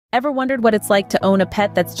Ever wondered what it's like to own a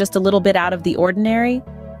pet that's just a little bit out of the ordinary?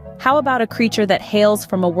 How about a creature that hails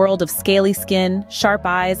from a world of scaly skin, sharp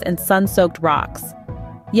eyes, and sun-soaked rocks?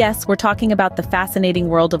 Yes, we're talking about the fascinating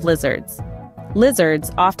world of lizards.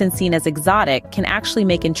 Lizards, often seen as exotic, can actually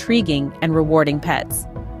make intriguing and rewarding pets.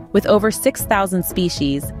 With over 6,000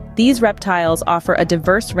 species, these reptiles offer a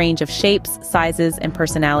diverse range of shapes, sizes, and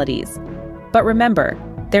personalities. But remember,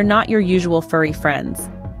 they're not your usual furry friends.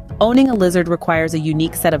 Owning a lizard requires a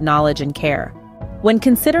unique set of knowledge and care. When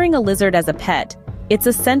considering a lizard as a pet, it's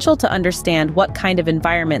essential to understand what kind of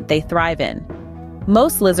environment they thrive in.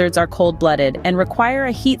 Most lizards are cold-blooded and require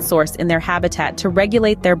a heat source in their habitat to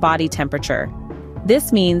regulate their body temperature.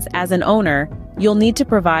 This means, as an owner, you'll need to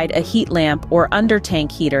provide a heat lamp or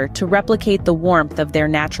under-tank heater to replicate the warmth of their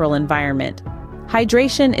natural environment.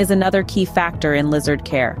 Hydration is another key factor in lizard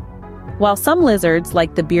care. While some lizards,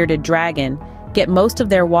 like the bearded dragon, get most of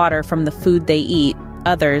their water from the food they eat,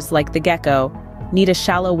 others, like the gecko, need a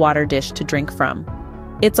shallow water dish to drink from.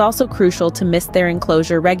 It's also crucial to mist their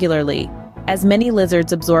enclosure regularly, as many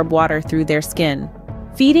lizards absorb water through their skin.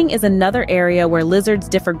 Feeding is another area where lizards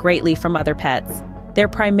differ greatly from other pets. They're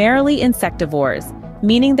primarily insectivores,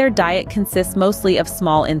 meaning their diet consists mostly of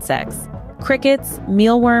small insects. Crickets,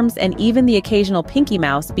 mealworms, and even the occasional pinky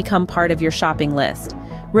mouse become part of your shopping list.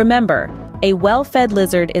 Remember, a well-fed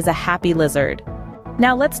lizard is a happy lizard.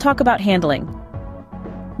 Now let's talk about handling.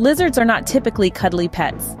 Lizards are not typically cuddly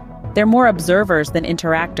pets. They're more observers than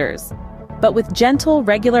interactors. But with gentle,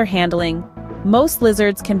 regular handling, most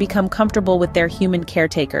lizards can become comfortable with their human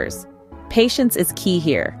caretakers. Patience is key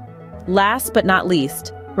here. Last but not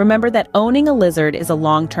least, remember that owning a lizard is a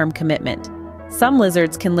long-term commitment. Some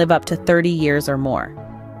lizards can live up to 30 years or more.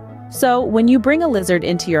 So, when you bring a lizard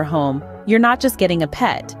into your home, you're not just getting a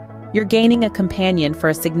pet, you're gaining a companion for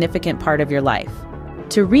a significant part of your life.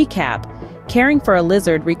 To recap, caring for a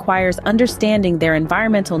lizard requires understanding their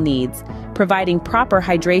environmental needs, providing proper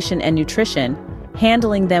hydration and nutrition,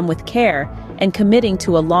 handling them with care, and committing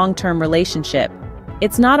to a long-term relationship.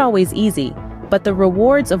 It's not always easy, but the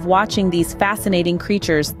rewards of watching these fascinating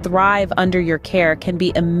creatures thrive under your care can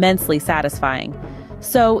be immensely satisfying.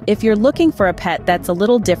 So, if you're looking for a pet that's a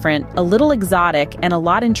little different, a little exotic, and a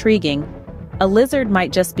lot intriguing, a lizard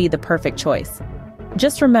might just be the perfect choice.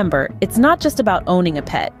 Just remember, it's not just about owning a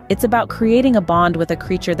pet, it's about creating a bond with a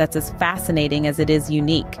creature that's as fascinating as it is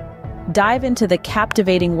unique. Dive into the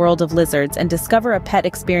captivating world of lizards and discover a pet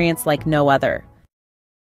experience like no other.